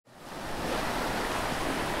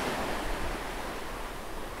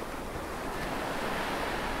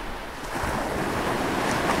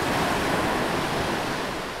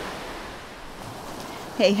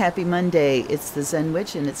Hey, happy Monday. It's the Zen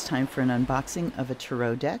Witch, and it's time for an unboxing of a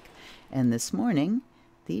tarot deck. And this morning,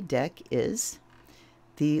 the deck is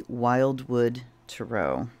the Wildwood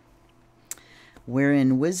Tarot,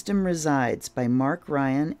 Wherein Wisdom Resides by Mark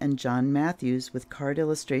Ryan and John Matthews, with card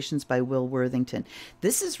illustrations by Will Worthington.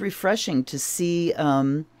 This is refreshing to see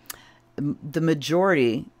the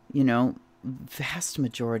majority, vast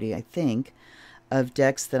majority, I think, of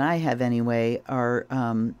decks that I have anyway are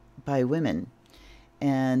by women.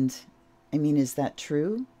 And I mean, is that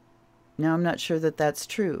true? Now, I'm not sure that that's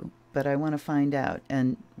true, but I want to find out.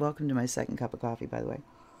 And welcome to my second cup of coffee, by the way.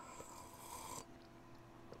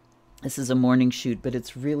 This is a morning shoot, but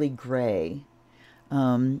it's really gray.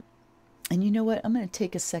 And you know what? I'm going to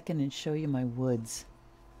take a second and show you my woods.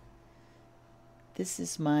 This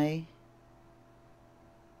is my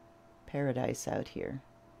paradise out here.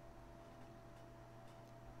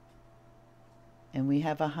 And we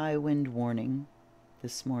have a high wind warning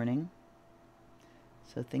this morning,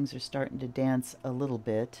 so things are starting to dance a little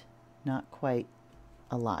bit, not quite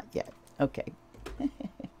a lot yet. Okay.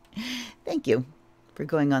 Thank you for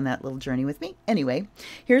going on that little journey with me. Anyway,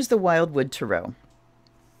 here's the Wildwood Tarot.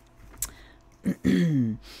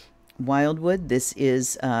 Wildwood, this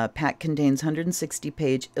is pack contains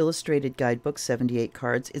 160-page illustrated guidebook, 78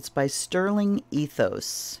 cards. It's by Sterling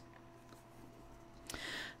Ethos.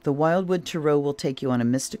 The Wildwood Tarot will take you on a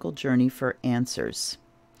mystical journey for answers.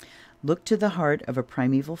 Look to the heart of a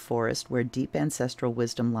primeval forest where deep ancestral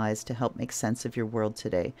wisdom lies to help make sense of your world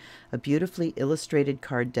today. A beautifully illustrated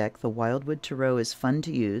card deck, the Wildwood Tarot is fun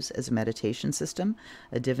to use as a meditation system,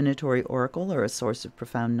 a divinatory oracle, or a source of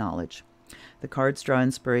profound knowledge. The cards draw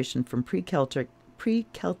inspiration from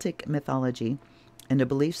pre-Celtic mythology and a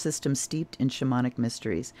belief system steeped in shamanic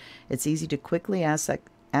mysteries. It's easy to quickly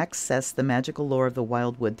access the magical lore of the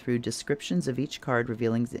Wildwood through descriptions of each card,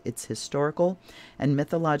 revealing its historical and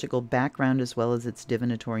mythological background as well as its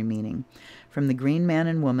divinatory meaning. From the Green Man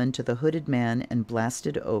and Woman to the Hooded Man and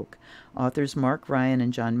Blasted Oak, authors Mark Ryan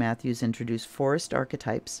and John Matthews introduce forest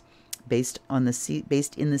archetypes based in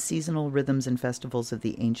the seasonal rhythms and festivals of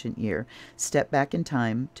the ancient year. Step back in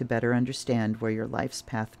time to better understand where your life's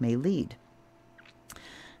path may lead.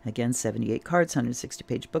 Again, 78 cards,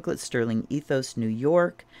 160-page booklet, Sterling Ethos, New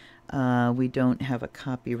York. We don't have a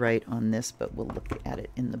copyright on this, but we'll look at it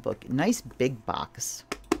in the book. Nice big box.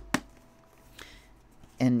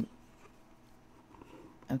 And,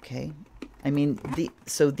 okay. I mean,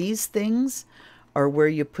 so these things are where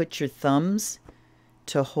you put your thumbs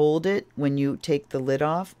to hold it when you take the lid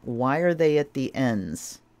off. Why are they at the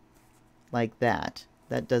ends like that?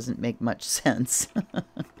 That doesn't make much sense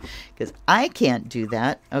because I can't do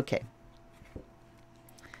that. Okay.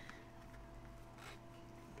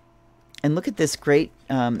 And look at this great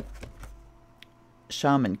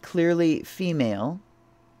shaman, clearly female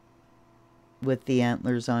with the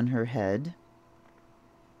antlers on her head.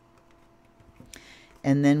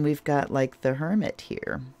 And then we've got like the hermit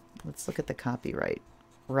here. Let's look at the copyright.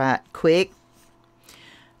 Right, quick.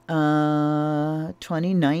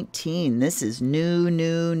 2019. This is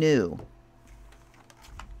new.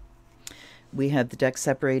 We have the deck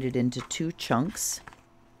separated into 2 chunks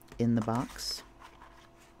in the box.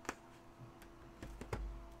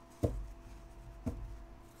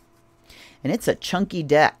 And it's a chunky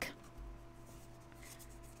deck.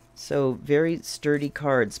 So very sturdy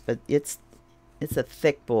cards, but it's a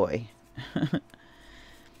thick boy.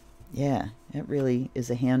 Yeah, it really is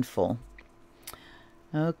a handful.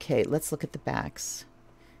 Okay, let's look at the backs.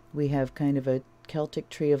 We have kind of a Celtic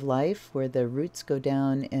tree of life where the roots go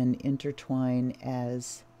down and intertwine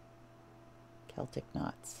as Celtic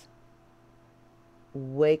knots.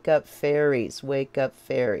 Wake up, fairies. Wake up,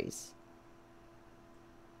 fairies.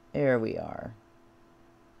 There we are.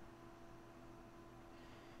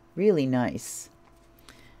 Really nice.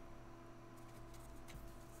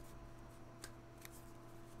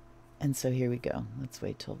 And so here we go. Let's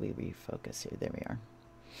wait till we refocus here. There we are.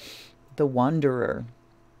 The Wanderer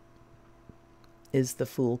is the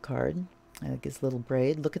Fool card. I like his little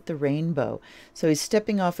braid. Look at the rainbow. So he's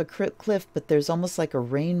stepping off a cliff, but there's almost like a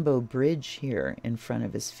rainbow bridge here in front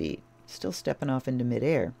of his feet. Still stepping off into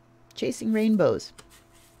midair. Chasing rainbows.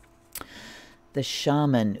 The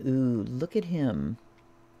Shaman. Ooh, look at him.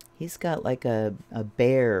 He's got like a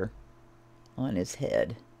bear on his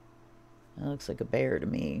head. That looks like a bear to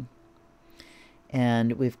me.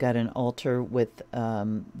 And we've got an altar with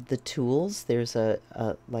the tools. There's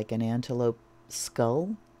like an antelope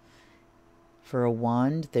skull for a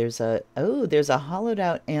wand. There's a hollowed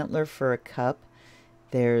out antler for a cup.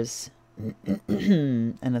 There's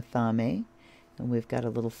an athame, and we've got a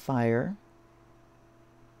little fire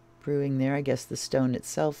brewing there. I guess the stone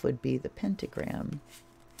itself would be the pentagram.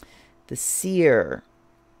 The seer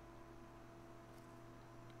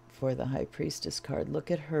for the High Priestess card.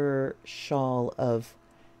 Look at her shawl of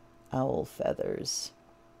owl feathers.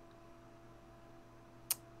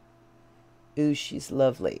 Ooh, she's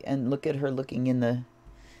lovely. And look at her looking in the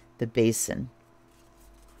basin.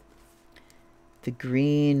 The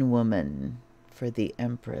green woman for the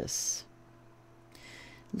Empress.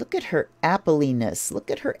 Look at her appliness.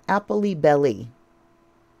 Look at her appley belly.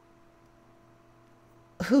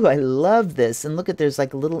 Ooh, I love this. And look at, there's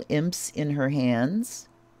like little imps in her hands.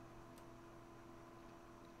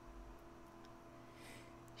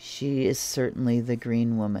 She is certainly the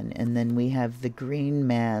green woman. And then we have the green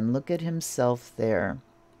man. Look at himself there.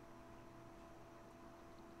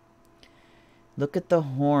 Look at the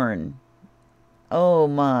horn. Oh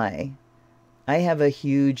my. I have a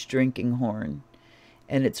huge drinking horn.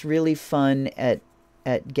 And it's really fun at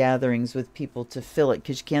gatherings with people to fill it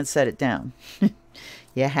because you can't set it down.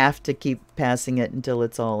 You have to keep passing it until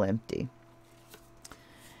it's all empty.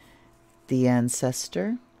 The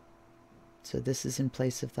ancestor. So this is in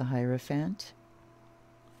place of the Hierophant.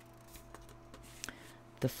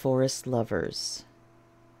 The forest lovers.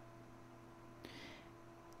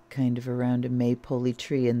 Kind of around a maypole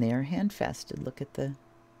tree, and they are handfasted. Look at the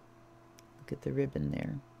ribbon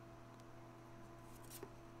there.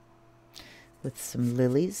 With some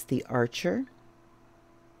lilies, the archer.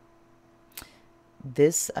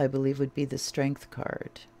 This, I believe, would be the strength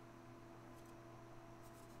card.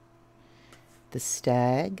 The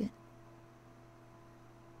stag.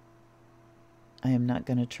 I am not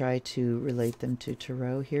going to try to relate them to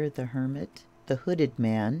tarot here. The hermit. The hooded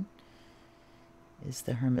man is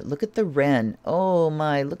the hermit. Look at the wren. Oh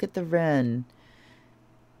my, look at the wren.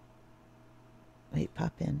 Wait,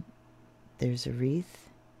 pop in. There's a wreath.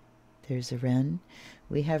 There's a wren.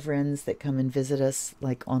 We have wrens that come and visit us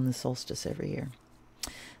like on the solstice every year.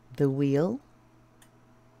 The wheel.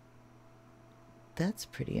 That's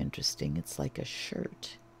pretty interesting. It's like a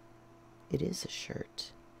shirt. It is a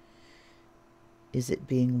shirt. Is it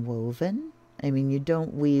being woven? I mean, you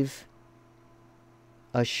don't weave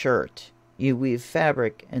a shirt. You weave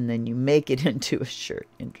fabric and then you make it into a shirt.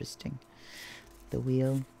 Interesting. The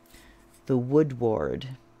wheel. The woodward.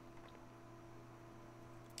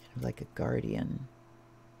 Like a guardian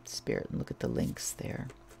spirit. And look at the links there.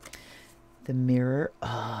 The mirror.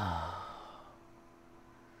 Oh.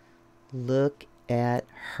 Look at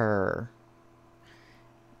her.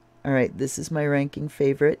 All right, this is my ranking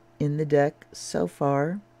favorite in the deck so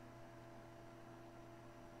far.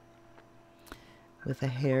 With a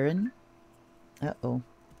heron. Uh-oh.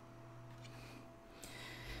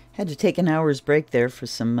 Had to take an hour's break there for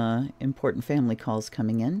some important family calls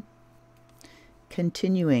coming in.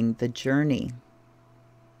 Continuing the journey.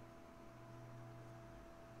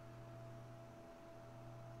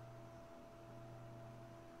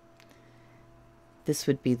 This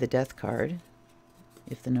would be the death card,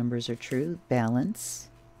 if the numbers are true. Balance.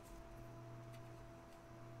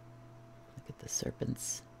 Look at the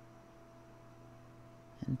serpents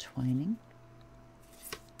entwining.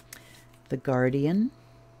 The guardian.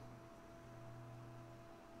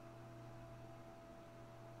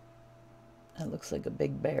 That looks like a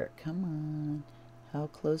big bear. Come on. How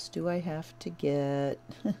close do I have to get?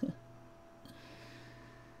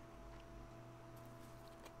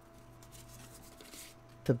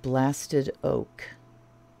 The blasted oak.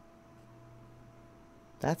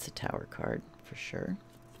 That's a tower card for sure.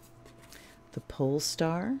 The pole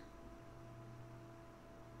star.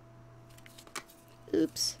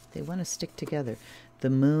 Oops, they want to stick together.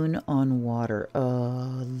 The moon on water.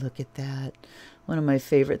 Oh, look at that. One of my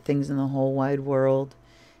favorite things in the whole wide world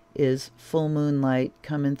is full moonlight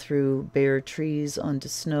coming through bare trees onto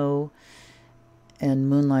snow, and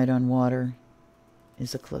moonlight on water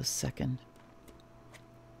is a close second.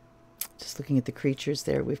 Just looking at the creatures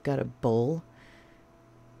there, we've got a bull,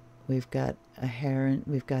 we've got a heron,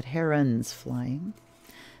 we've got herons flying,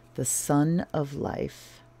 the sun of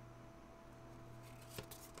life,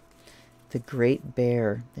 the great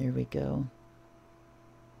bear, there we go.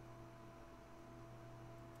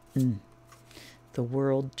 The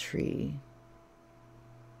world tree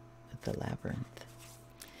with the labyrinth.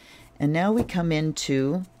 And now we come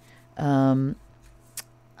into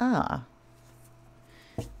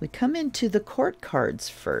we come into the court cards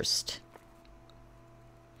first.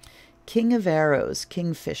 King of Arrows,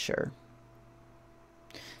 Kingfisher.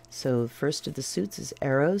 So first of the suits is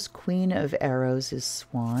Arrows. Queen of Arrows is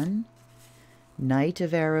Swan. Knight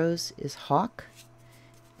of Arrows is Hawk.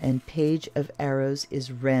 And Page of Arrows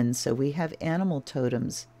is Wren. So we have animal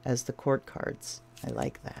totems as the court cards. I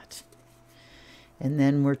like that. And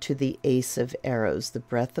then we're to the Ace of Arrows, the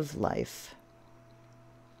breath of life.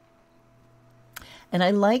 And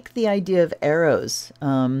I like the idea of arrows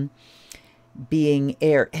being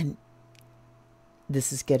air. And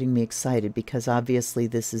this is getting me excited because obviously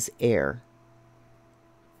this is air.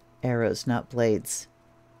 Arrows, not blades.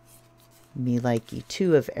 Me likey.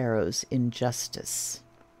 2 of arrows, injustice.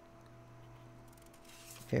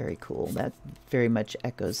 Very cool. That very much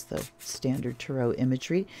echoes the standard tarot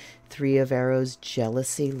imagery. 3 of arrows,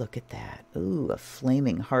 jealousy. Look at that. Ooh, a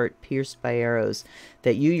flaming heart pierced by arrows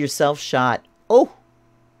that you yourself shot. Oh,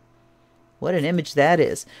 what an image that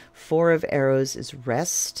is. 4 of arrows is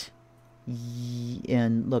rest.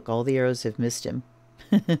 And look, all the arrows have missed him.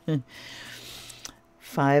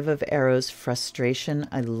 5 of arrows, frustration.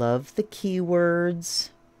 I love the keywords.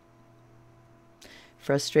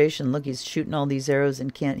 Frustration. Look, he's shooting all these arrows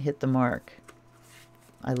and can't hit the mark.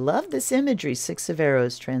 I love this imagery. 6 of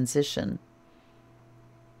arrows, transition.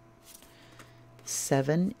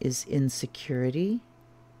 7 is insecurity.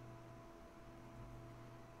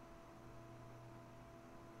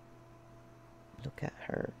 Look at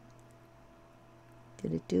her.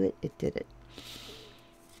 Did it do it? It did it.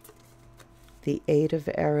 The 8 of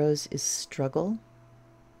arrows is struggle.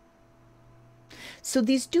 So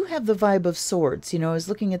these do have the vibe of swords. You know, I was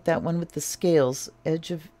looking at that one with the scales.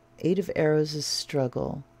 8 of arrows is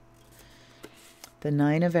struggle. The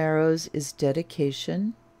 9 of arrows is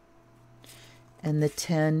dedication. And the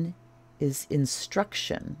 10 is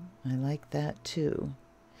instruction. I like that too.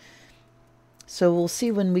 So we'll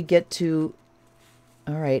see when we get to...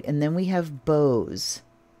 All right, and then we have bows.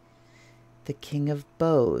 The king of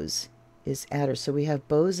bows is adder. So we have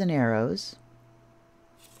bows and arrows.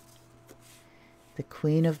 The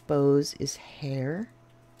queen of bows is hare.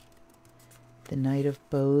 The knight of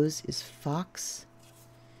bows is fox.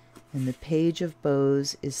 And the page of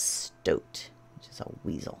bows is stoat, which is a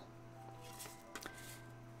weasel.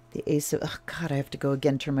 The ace of... Oh, God, I have to go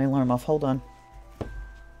again. Turn my alarm off. Hold on.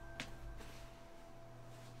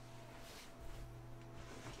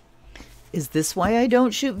 Is this why I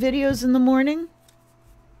don't shoot videos in the morning?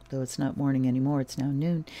 Though it's not morning anymore. It's now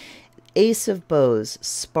noon. Ace of bows,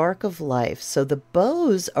 spark of life. So the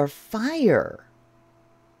bows are fire.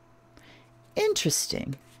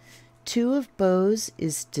 Interesting. 2 of bows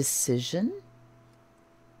is decision.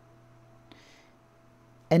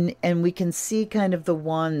 And we can see kind of the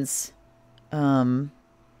wands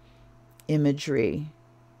imagery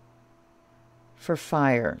for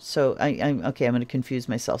fire. So I'm okay, I'm going to confuse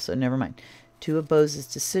myself, so never mind. 2 of bows is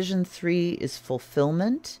decision. 3 is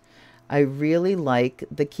fulfillment. I really like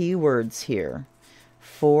the keywords here.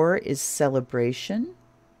 4 is celebration.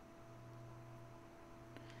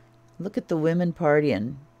 Look at the women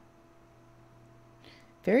partying.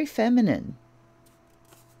 Very feminine.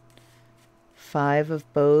 5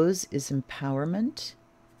 of bows is empowerment.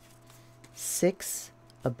 6,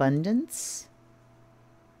 abundance.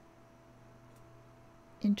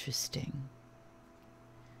 Interesting.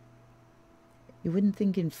 You wouldn't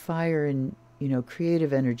think in fire and, you know,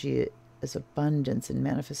 creative energy as abundance and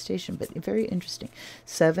manifestation, but very interesting.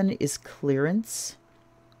 7 is clearance.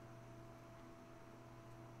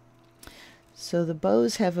 So the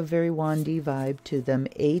bows have a very wandy vibe to them.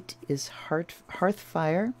 8 is hearth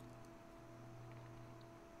fire.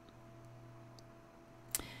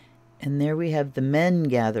 And there we have the men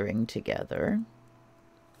gathering together.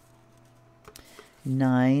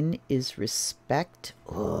 9 is respect.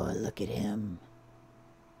 Oh, look at him.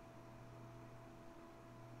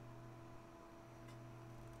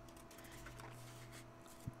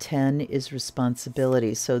 10 is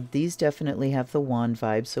responsibility. So these definitely have the wand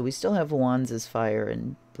vibe. So we still have wands as fire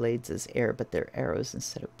and blades as air, but they're arrows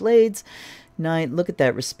instead of blades. 9, look at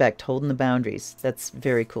that, respect, holding the boundaries. That's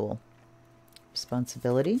very cool.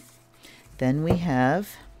 Responsibility. Then we have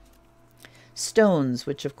stones,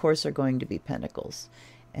 which of course are going to be pentacles.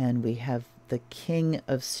 And we have the king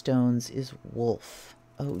of stones is wolf.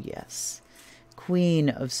 Oh, yes. Queen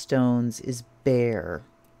of stones is bear.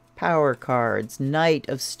 Power cards. Knight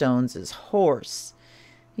of stones is horse.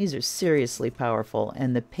 These are seriously powerful.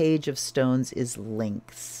 And the page of stones is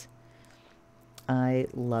lynx. I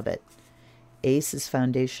love it. Ace is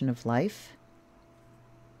foundation of life.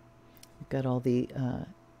 We've got all the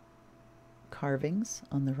carvings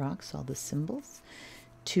on the rocks, all the symbols.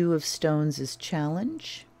 2 of stones is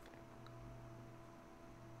challenge.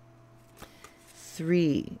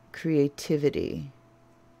 3, creativity.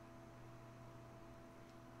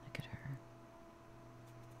 Look at her.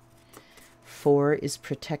 4 is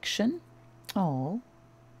protection. Oh.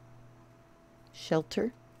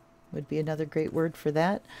 Shelter. would be another great word for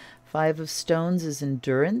that. 5 of Stones is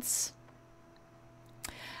endurance.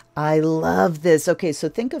 I love this. Okay, so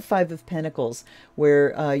think of 5 of Pentacles,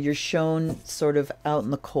 where you're shown sort of out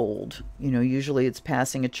in the cold. You know, usually it's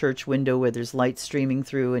passing a church window where there's light streaming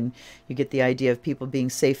through, and you get the idea of people being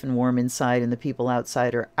safe and warm inside, and the people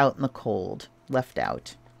outside are out in the cold, left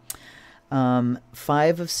out.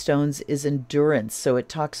 5 of Stones is endurance, so it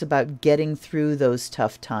talks about getting through those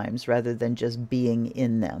tough times rather than just being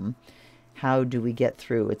in them. How do we get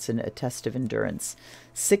through? It's a test of endurance.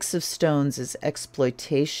 6 of Stones is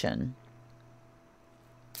exploitation.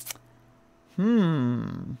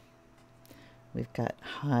 We've got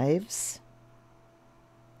hives.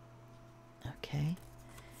 Okay.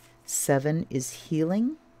 7 is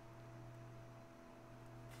healing.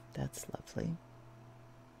 That's lovely.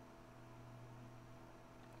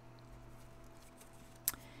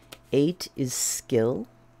 8 is skill.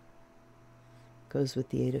 Goes with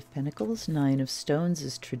the 8 of Pentacles. 9 of Stones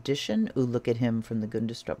is tradition. Ooh, look at him from the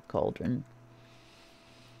Gundestrup Cauldron.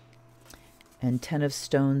 And 10 of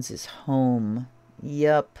Stones is home.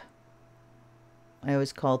 Yup. I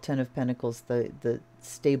always call 10 of Pentacles the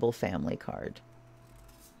stable family card.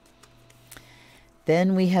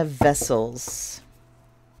 Then we have vessels.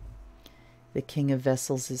 The King of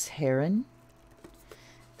Vessels is heron.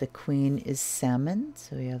 The Queen is salmon.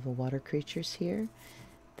 So we have the water creatures here.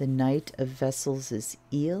 The Knight of Vessels is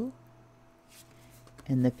eel,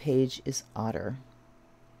 and the Page is otter.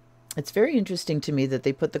 It's very interesting to me that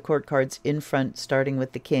they put the court cards in front, starting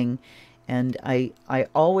with the King. And I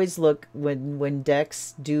always look, when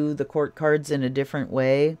decks do the court cards in a different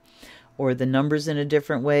way, or the numbers in a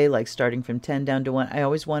different way, like starting from 10 down to 1, I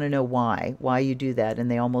always want to know why you do that, and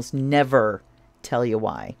they almost never tell you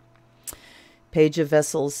why. Page of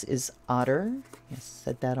Vessels is otter. Yes,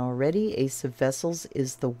 said that already. Ace of Vessels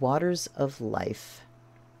is the waters of life.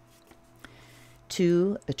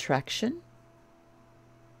 2, attraction.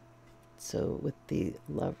 So with the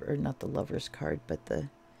lover, not the Lover's card, but the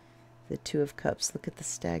 2 of Cups. Look at the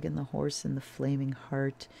stag and the horse and the flaming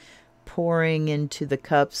heart pouring into the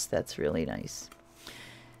cups. That's really nice.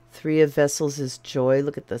 3 of Vessels is joy.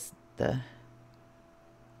 Look at this, the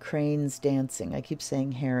cranes dancing. I keep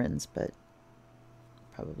saying herons, but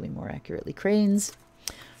probably more accurately cranes.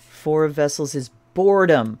 4 of Vessels is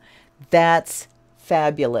boredom. That's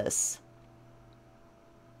fabulous.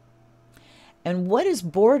 And what is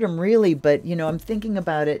boredom really? But, you know, I'm thinking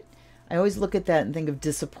about it. I always look at that and think of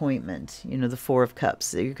disappointment. You know, the 4 of Cups.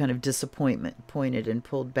 So you're kind of disappointed and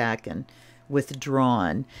pulled back and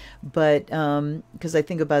withdrawn. But because I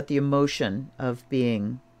think about the emotion of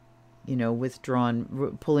being, you know,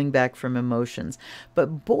 withdrawn, pulling back from emotions.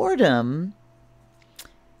 But boredom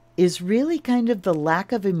is really kind of the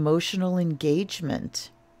lack of emotional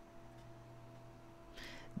engagement.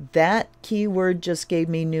 That keyword just gave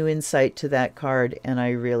me new insight to that card, and I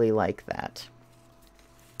really like that.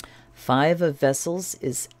 5 of Vessels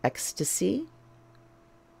is ecstasy.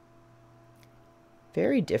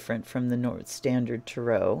 Very different from the standard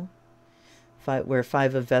tarot, where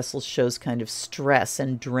 5 of Vessels shows kind of stress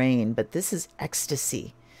and drain, but this is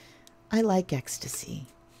ecstasy. I like ecstasy.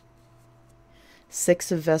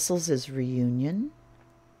 6 of Vessels is reunion.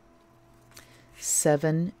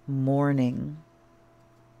 7, mourning.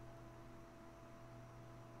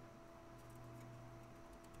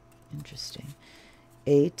 Interesting.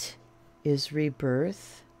 8 is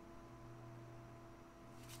rebirth.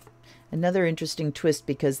 Another interesting twist,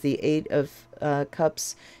 because the 8 of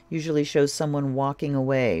Cups usually shows someone walking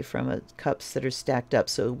away from cups that are stacked up.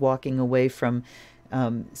 So walking away from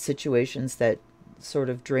situations that sort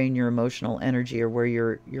of drain your emotional energy, or where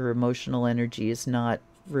your emotional energy is not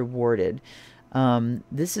rewarded.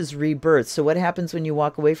 This is rebirth. So what happens when you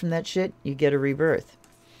walk away from that shit? You get a rebirth.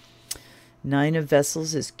 9 of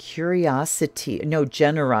Vessels is curiosity. No,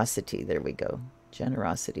 generosity. There we go.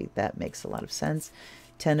 Generosity. That makes a lot of sense.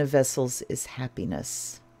 10 of Vessels is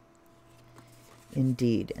happiness.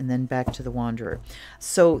 Indeed. And then back to the Wanderer.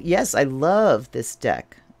 So, yes, I love this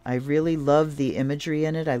deck. I really love the imagery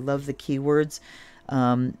in it. I love the keywords.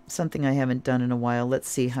 Something I haven't done in a while. Let's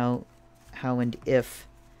see how and if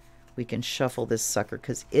we can shuffle this sucker,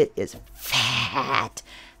 because it is fat.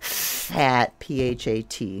 Fat.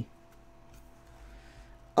 P-H-A-T.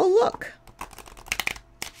 Oh, look.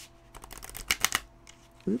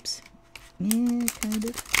 Oops. Yeah, kind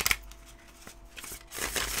of.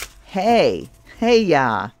 Hey. Hey,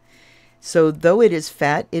 yeah. So, though it is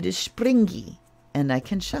fat, it is springy. And I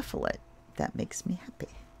can shuffle it. That makes me happy.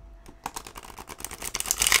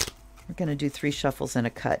 We're going to do 3 shuffles and a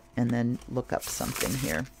cut, and then look up something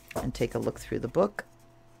here and take a look through the book.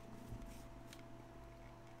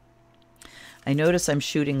 I notice I'm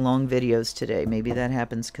shooting long videos today. Maybe that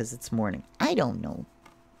happens because it's morning. I don't know.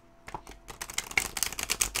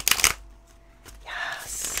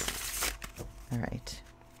 Yes. All right.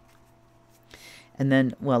 And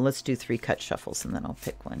then, well, let's do 3 cut shuffles, and then I'll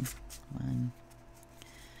pick one. 1,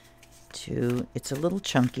 2. It's a little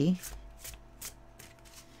chunky.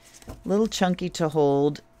 A little chunky to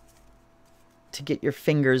hold, to get your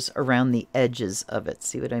fingers around the edges of it.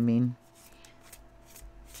 See what I mean?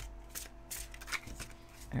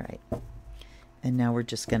 All right. And now we're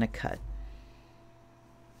just going to cut.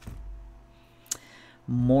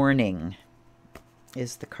 Morning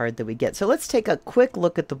is the card that we get. So let's take a quick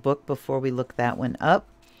look at the book before we look that one up.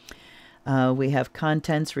 We have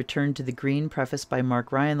Contents, Return to the Green, preface by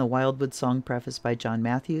Mark Ryan. The Wildwood Song, preface by John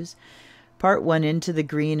Matthews. Part 1, Into the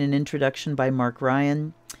Green, an introduction by Mark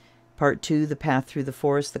Ryan. Part 2, The Path Through the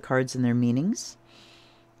Forest, the cards and their meanings.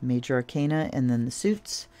 Major Arcana, and then the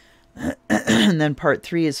suits. And then Part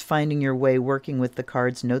 3 is Finding Your Way, working with the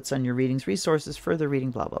cards, notes on your readings, resources, further reading,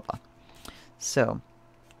 blah, blah, blah. So,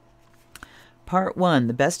 Part 1,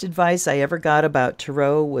 the best advice I ever got about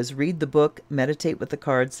tarot was read the book, meditate with the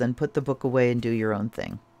cards, then put the book away and do your own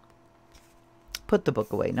thing. Put the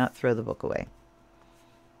book away, not throw the book away.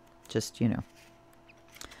 Just, you know.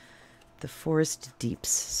 The Forest Deeps.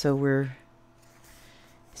 So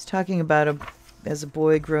he's talking about as a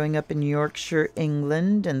boy growing up in Yorkshire,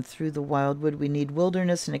 England, and through the Wildwood, we need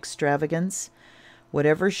wilderness and extravagance.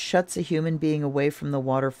 Whatever shuts a human being away from the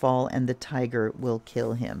waterfall and the tiger will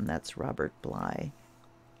kill him. That's Robert Bly.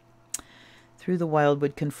 Through the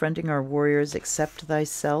Wildwood, confronting our warriors, accept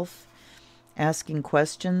thyself, asking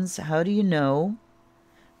questions. How do you know?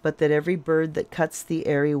 But that every bird that cuts the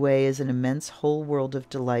airy way is an immense whole world of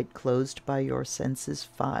delight closed by your senses.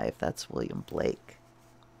 5. That's William Blake.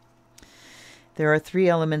 There are 3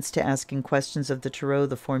 elements to asking questions of the tarot: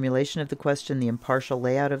 the formulation of the question, the impartial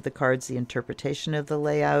layout of the cards, the interpretation of the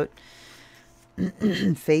layout.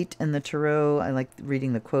 Fate and the tarot. I like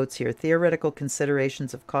reading the quotes here. Theoretical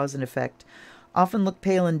considerations of cause and effect often look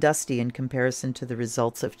pale and dusty in comparison to the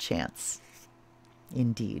results of chance.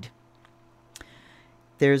 Indeed.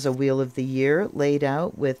 There's a Wheel of the Year laid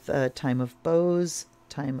out with time of bows,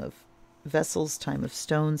 time of vessels, time of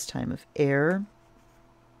stones, time of air,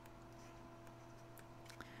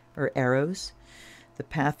 or arrows. The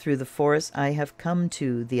path through the forest. I have come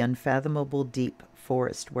to the unfathomable deep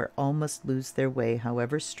forest where all must lose their way,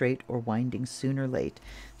 however straight or winding, soon or late.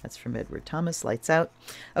 That's from Edward Thomas. Lights out.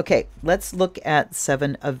 Okay, let's look at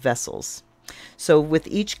 7 of Vessels. So with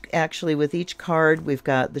each card, we've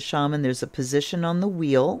got the shaman. There's a position on the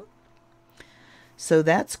wheel. So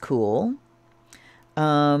that's cool.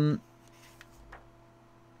 Where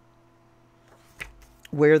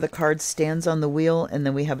the card stands on the wheel, and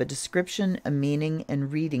then we have a description, a meaning,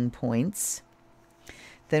 and reading points.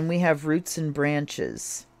 Then we have roots and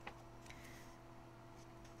branches.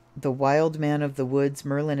 The wild man of the woods,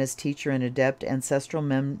 Merlin as teacher and adept, ancestral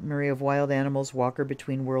memory of wild animals, walker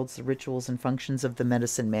between worlds, the rituals and functions of the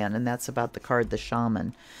medicine man. And that's about the card, the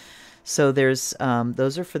shaman. So there's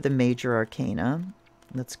those are for the major arcana.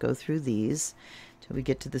 Let's go through these till we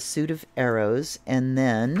get to the suit of arrows. And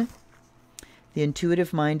then the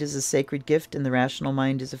intuitive mind is a sacred gift, and the rational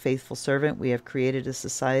mind is a faithful servant. We have created a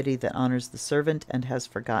society that honors the servant and has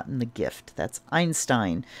forgotten the gift. That's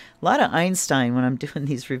Einstein. A lot of Einstein when I'm doing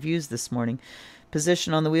these reviews this morning.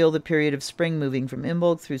 Position on the wheel, the period of spring, moving from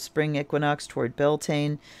Imbolc through spring equinox toward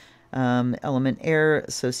Beltane. Element air,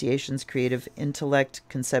 associations, creative intellect,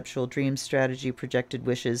 conceptual dreams, strategy, projected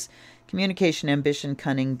wishes, communication, ambition,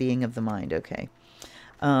 cunning, being of the mind. Okay.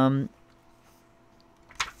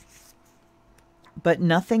 But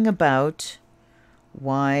nothing about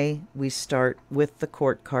why we start with the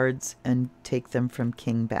court cards and take them from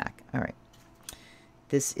king back. All right.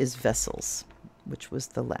 This is Vessels, which was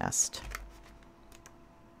the last.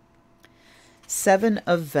 7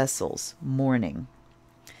 of Vessels, Morning.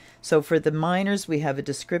 So for the minors, we have a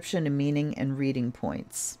description, a meaning, and reading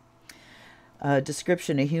points.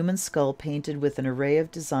 Description: a human skull painted with an array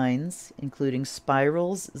of designs, including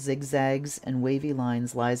spirals, zigzags, and wavy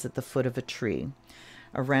lines, lies at the foot of a tree.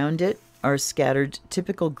 Around it are scattered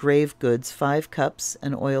typical grave goods: 5 cups,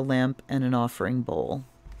 an oil lamp, and an offering bowl.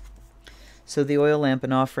 So the oil lamp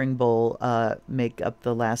and offering bowl make up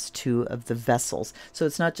the last 2 of the vessels. So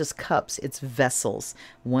it's not just cups, it's vessels.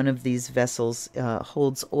 One of these vessels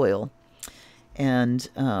holds oil, and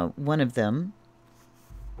one of them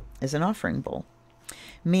is an offering bowl.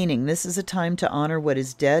 Meaning, this is a time to honor what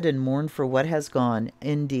is dead and mourn for what has gone.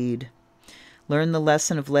 Indeed. Learn the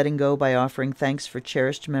lesson of letting go by offering thanks for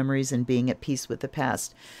cherished memories and being at peace with the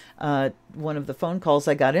past. One of the phone calls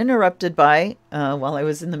I got interrupted by while I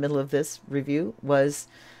was in the middle of this review was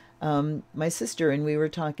my sister, and we were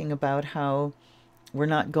talking about how we're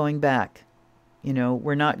not going back. You know,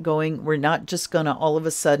 we're not just going to all of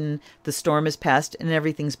a sudden the storm is past and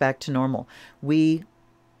everything's back to normal. We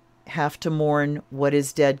have to mourn what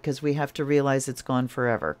is dead because we have to realize it's gone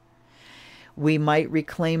forever. We might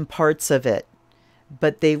reclaim parts of it,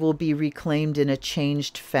 but they will be reclaimed in a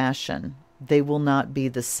changed fashion. They will not be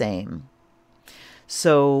the same.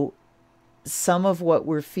 So some of what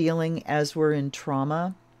we're feeling as we're in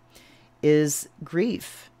trauma is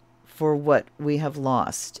grief for what we have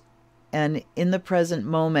lost. And in the present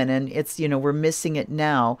moment, and it's, you know, we're missing it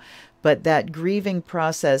now, but that grieving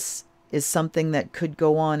process is something that could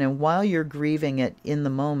go on. And while you're grieving it in the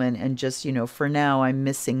moment and just, you know, for now, I'm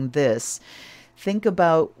missing this, think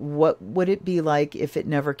about what would it be like if it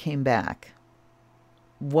never came back?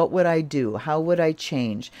 What would I do? How would I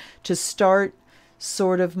change? To start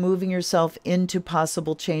sort of moving yourself into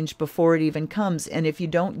possible change before it even comes. And if you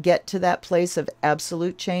don't get to that place of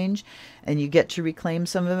absolute change and you get to reclaim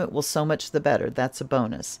some of it, well, so much the better. That's a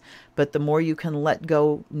bonus. But the more you can let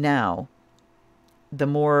go now, the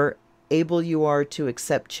more able you are to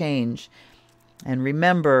accept change. And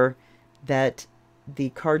remember that the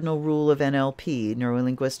cardinal rule of NLP,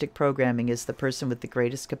 neuro-linguistic programming, is the person with the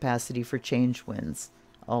greatest capacity for change wins.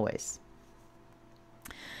 Always.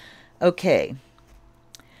 Okay.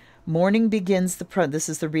 Mourning begins this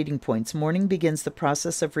is the reading points. Mourning begins the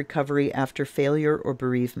process of recovery after failure or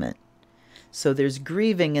bereavement. So there's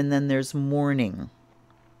grieving and then there's mourning.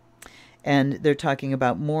 And they're talking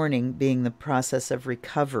about mourning being the process of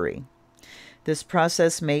recovery. This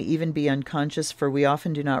process may even be unconscious, for we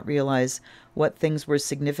often do not realize what things were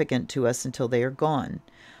significant to us until they are gone.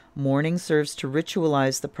 Mourning serves to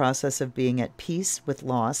ritualize the process of being at peace with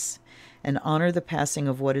loss and honor the passing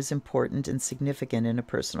of what is important and significant in a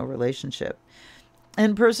personal relationship.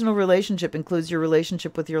 And personal relationship includes your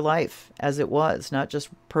relationship with your life as it was, not just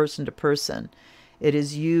person to person. It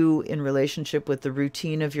is you in relationship with the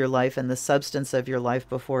routine of your life and the substance of your life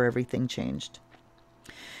before everything changed.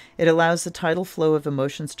 It allows the tidal flow of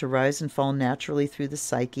emotions to rise and fall naturally through the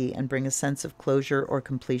psyche and bring a sense of closure or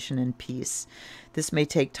completion and peace. This may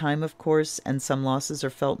take time, of course, and some losses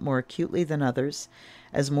are felt more acutely than others,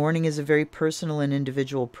 as mourning is a very personal and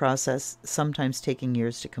individual process, sometimes taking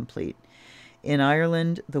years to complete. In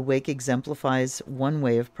Ireland, the wake exemplifies one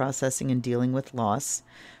way of processing and dealing with loss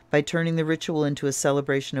by turning the ritual into a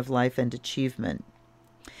celebration of life and achievement.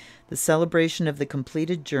 The celebration of the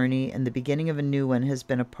completed journey and the beginning of a new one has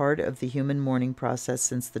been a part of the human mourning process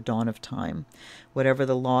since the dawn of time. Whatever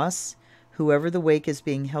the loss, whoever the wake is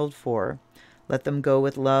being held for, let them go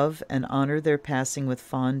with love and honor their passing with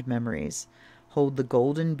fond memories. Hold the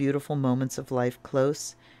golden, beautiful moments of life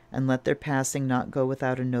close, and let their passing not go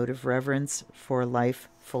without a note of reverence for a life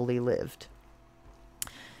fully lived.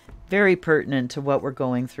 Very pertinent to what we're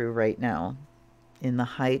going through right now in the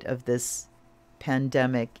height of this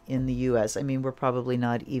pandemic in the U.S. I mean, we're probably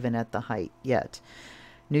not even at the height yet.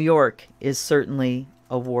 New York is certainly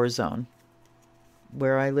a war zone.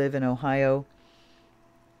 Where I live in Ohio,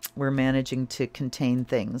 we're managing to contain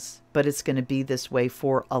things, but it's going to be this way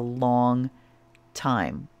for a long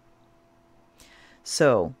time.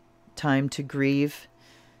 So, time to grieve,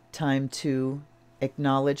 time to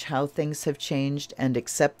acknowledge how things have changed and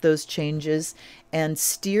accept those changes and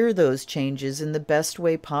steer those changes in the best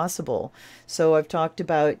way possible. So I've talked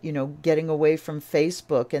about, you know, getting away from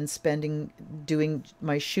Facebook and doing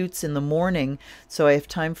my shoots in the morning so I have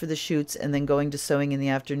time for the shoots and then going to sewing in the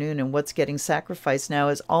afternoon. And what's getting sacrificed now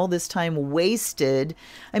is all this time wasted.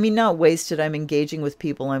 I mean, not wasted. I'm engaging with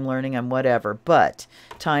people, I'm learning, I'm whatever, but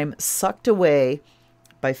time sucked away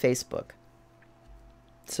by Facebook.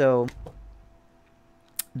 So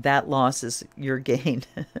that loss is your gain.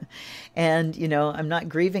 And, you know, I'm not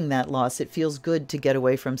grieving that loss. It feels good to get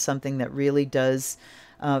away from something that really does.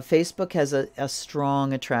 Facebook has a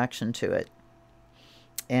strong attraction to it.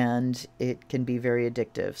 And it can be very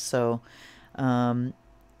addictive. So I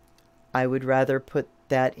would rather put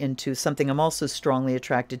that into something I'm also strongly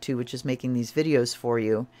attracted to, which is making these videos for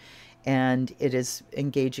you. And it is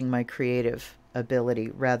engaging my creative ability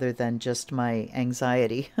rather than just my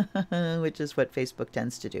anxiety, which is what Facebook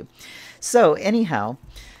tends to do. So anyhow,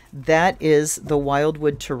 that is the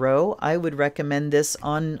Wildwood Tarot. I would recommend this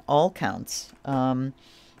on all counts.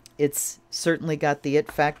 It's certainly got the it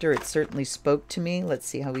factor. It certainly spoke to me. Let's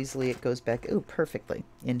see how easily it goes back. Ooh, perfectly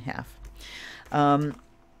in half.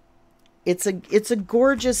 it's a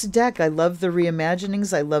gorgeous deck. I love the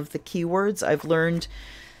reimaginings. I love the keywords. I've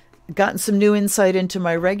gotten some new insight into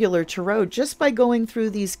my regular tarot just by going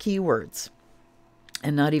through these keywords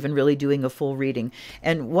and not even really doing a full reading.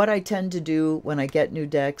 And what I tend to do when I get new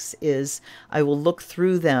decks is I will look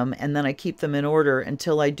through them and then I keep them in order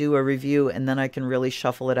until I do a review, and then I can really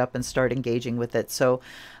shuffle it up and start engaging with it. So,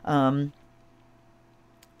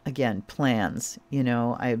 again, plans.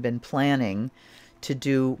 I've been planning to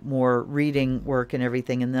do more reading work and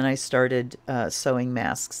everything, and then I started sewing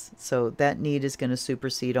masks. So that need is going to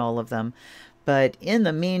supersede all of them. But in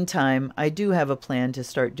the meantime, I do have a plan to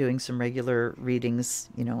start doing some regular readings,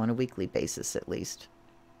 on a weekly basis at least.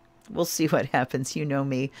 We'll see what happens. You know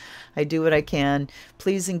me. I do what I can.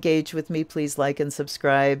 Please engage with me. Please like and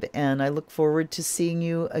subscribe. And I look forward to seeing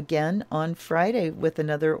you again on Friday with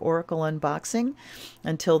another Oracle unboxing.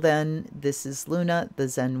 Until then, this is Luna, the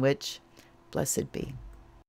Zen Witch. Blessed be.